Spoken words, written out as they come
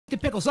the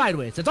pickle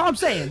sideways. That's all I'm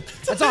saying.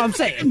 That's all I'm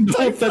saying.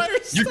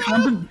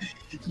 No,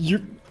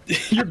 you're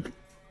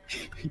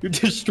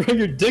destroying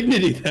your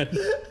dignity then.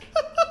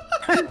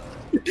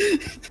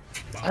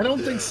 I don't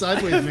think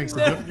sideways makes a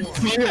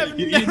difference. I've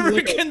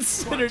never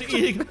considered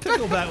eating a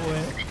pickle that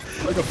way.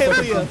 Like a Hey,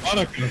 fucking Leah.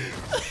 harmonica.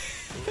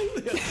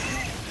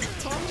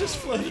 Tom just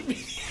flooded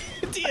me.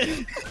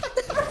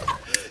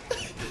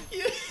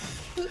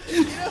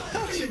 You know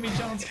how Jimmy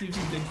John's keeps a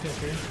big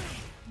picker?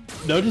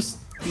 No, just.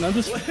 What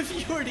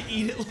if you were to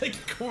eat it like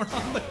corn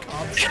on the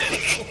cob?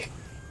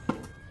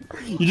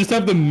 You just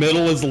have the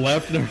middle as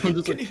left, and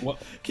everyone's just like,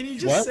 what? Can you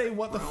just say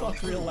what the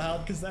fuck real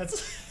loud? Because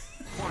that's.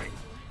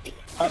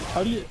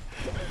 How do you?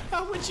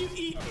 How would you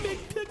eat big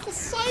pickle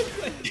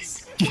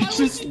sideways? You Why just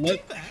would you do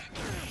let. that?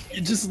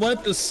 You just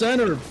let the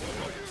center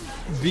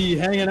be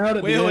hanging out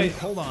at the end. Wait,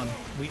 hold on.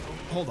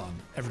 Hold on,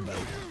 everybody.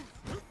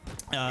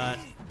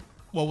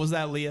 What was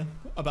that, Leah?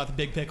 About the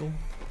big pickle?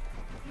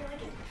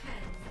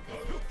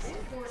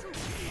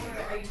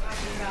 Are you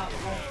talking about a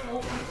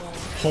whole pickle?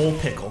 Whole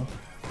pickle.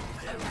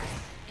 Okay.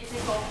 If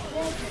it's a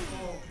whole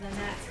pickle, then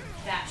that's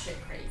batshit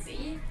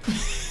crazy.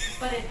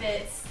 But if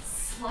it's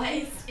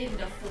sliced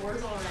into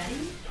fours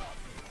already,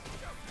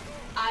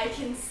 I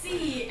can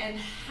see and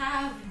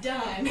have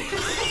done.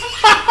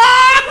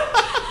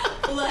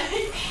 Like,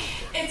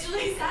 it's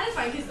really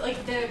satisfying because,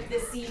 like, the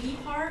seedy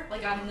part,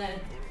 like on the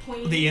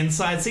pointy. The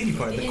inside seedy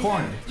part, the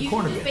corner You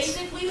bits. can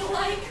basically,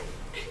 like,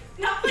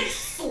 not like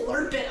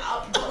slurp it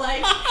up, but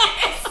like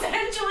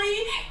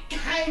essentially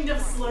kind of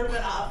slurp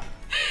it up.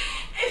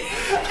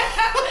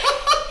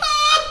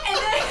 And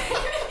then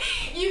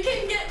you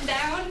can get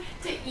down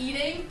to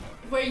eating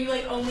where you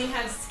like only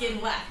have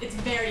skin left. It's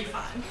very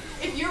fun.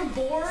 If you're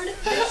bored,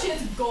 this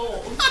shit's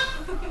gold.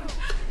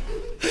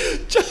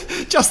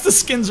 Just the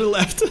skins are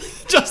left.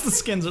 Just the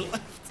skins are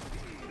left.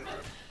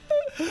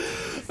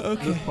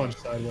 Okay. This punch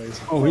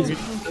sideways. Oh, he's this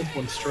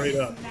one straight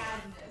up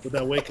with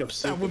that wake up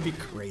soup. That would be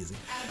crazy.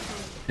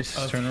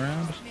 Just turn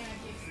around.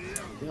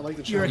 Yeah, I like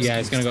the You're challenge. Yeah,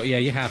 he's gonna go. Yeah,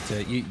 you have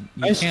to. You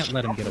can't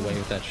let him get away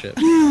with that shit.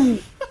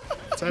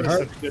 That is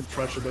such good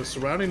pressure though.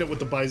 Surrounding it with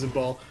the bison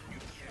ball.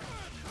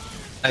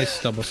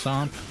 Nice double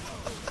stomp.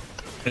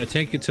 Gonna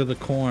take it to the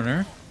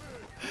corner.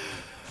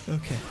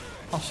 Okay,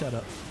 I'll shut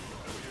up.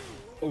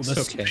 Oh,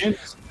 that's okay.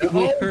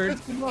 Oh, heard-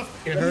 that's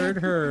enough. You heard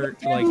her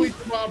like Complete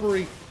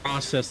robbery.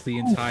 process the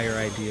entire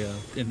idea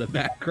in the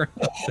background.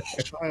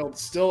 Child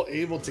still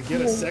able to get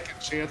a second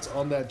chance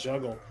on that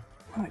juggle.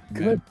 My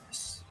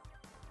goodness.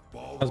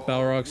 As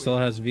Balrog still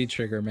has V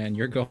trigger, man.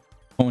 You're going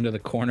to the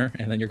corner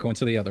and then you're going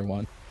to the other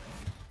one.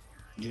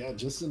 Yeah,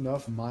 just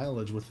enough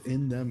mileage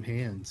within them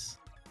hands.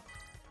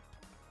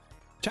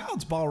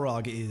 Child's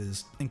Balrog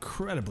is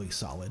incredibly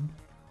solid.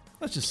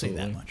 Let's just say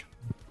that much.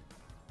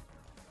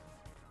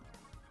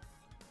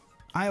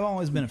 I've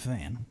always been a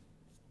fan.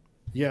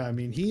 Yeah, I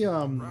mean he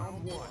I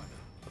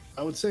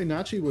would say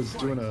Tnatchie was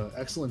doing an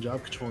excellent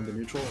job controlling the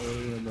neutral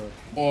earlier in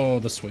the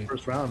The sweep.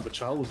 first round, but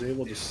Child was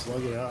able to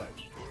slug it out.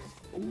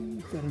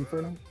 Ooh, that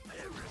inferno.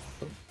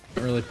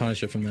 Can't really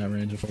punish it from that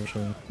range,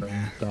 unfortunately. From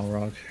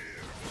Balrog.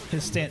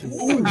 His stand.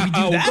 Ooh, we do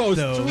that goes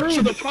though.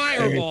 through the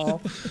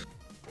fireball.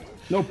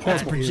 No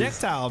That's purple.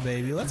 projectile,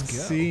 baby. Let's go.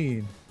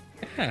 Scene.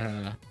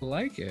 Yeah, I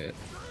like it.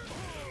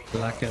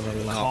 Like it a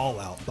lot. Call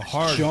out. The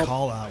hard Jump.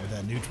 call out with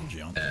that neutral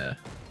jump. Yeah.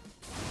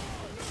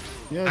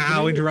 Yeah,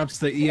 Ow, he- interrupts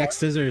the EX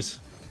scissors.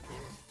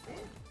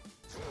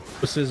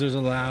 No scissors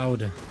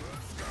allowed.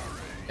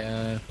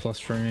 Yeah, plus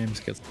frames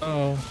gets.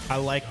 Oh, I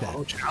like that.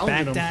 Oh,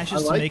 challenging him. Backdashes I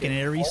to like make an it.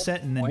 air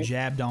reset and then Point.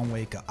 jabbed on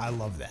wake up. I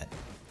love that.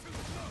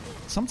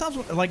 Sometimes,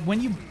 like when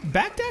you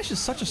backdash is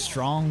such a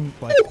strong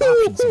like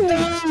option.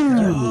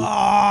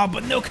 Sometimes.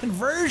 But no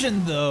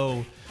conversion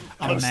though.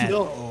 I'm mad.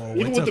 Still, Oh,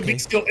 even it's with the okay. big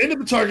skill into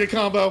the target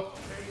combo.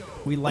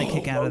 We like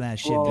kick out of that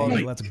shit,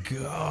 baby. Let's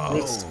go.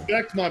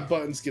 Respect my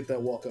buttons, get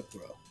that walk up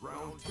throw.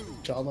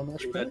 Child on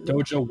match. That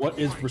dojo, what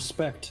is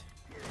respect?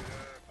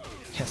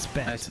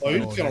 Respect. Oh, you're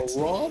just gonna that's-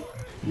 rob?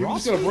 You're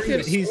Ross, just gonna bring the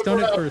he's sword done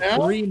it out for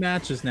now? 3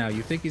 matches now.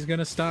 You think he's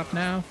gonna stop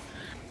now?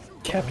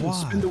 Captain Why?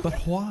 Spindle. But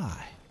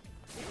why?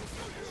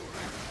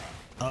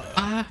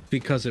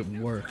 Because it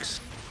works.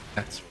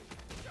 That's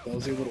That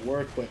was able to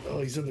work, but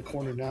he's in the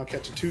corner now,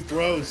 catching 2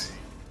 throws.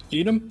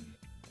 Eat him.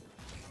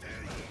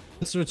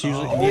 That's what's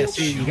usually. Yeah,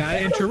 see, you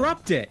gotta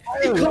interrupt it.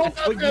 That's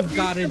what you've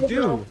gotta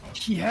do.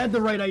 He had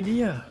the right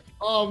idea.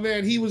 Oh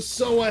man, he was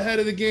so ahead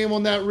of the game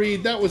on that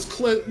read. That was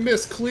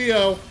Miss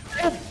Cleo.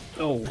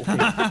 Oh,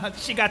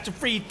 She got your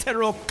free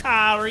Tero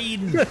car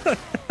reading.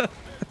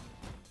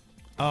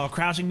 Oh,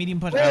 crouching medium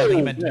punch. I don't think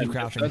he meant to do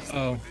crouching. That's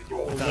Oh,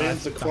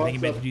 Lands I the think he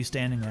meant cross to do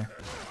standing there.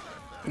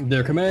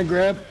 their command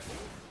grab.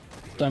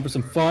 Time for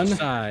some fun.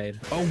 side.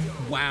 Oh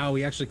wow,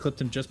 he actually clipped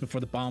him just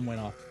before the bomb went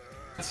off.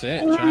 That's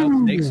it.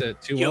 Child takes it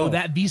 2-0. Yo,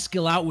 that V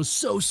skill out was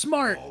so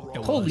smart.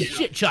 Holy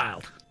shit,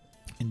 Child.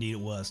 Indeed, it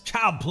was.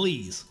 Child,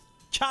 please.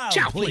 Child,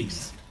 Child,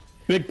 please.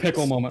 Big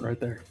pickle moment right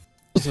there.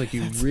 It's like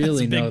you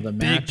really That's a know big, the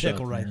big matchup.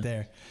 pickle right man.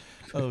 there.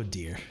 Oh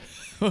dear.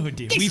 Oh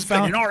dear. We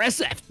found an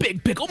RSF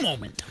big pickle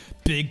moment.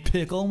 big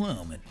pickle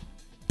moment.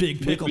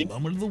 Big pickle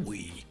moment of the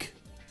week.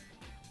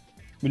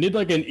 We need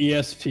like an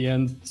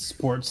ESPN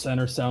Sports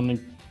Center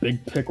sounding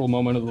big pickle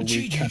moment of the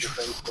week kind of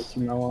thing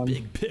from now on.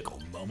 Big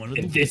pickle moment of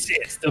the And week. this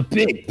is the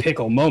big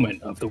pickle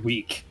moment of the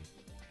week.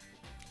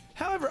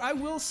 However, I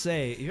will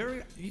say,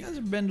 you guys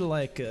have been to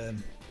like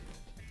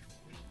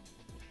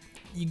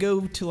you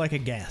go to like a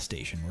gas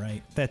station,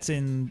 right? That's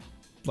in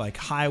like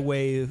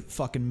highway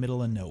fucking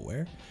middle of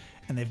nowhere,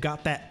 and they've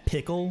got that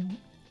pickle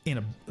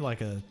in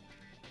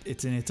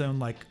it's in its own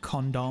like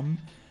condom,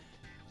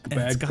 and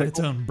it's got its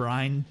own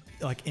brine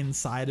like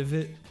inside of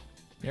it.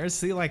 You ever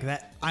see like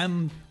that?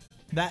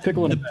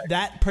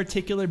 That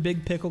particular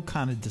big pickle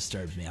kind of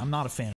disturbs me. I'm not a fan.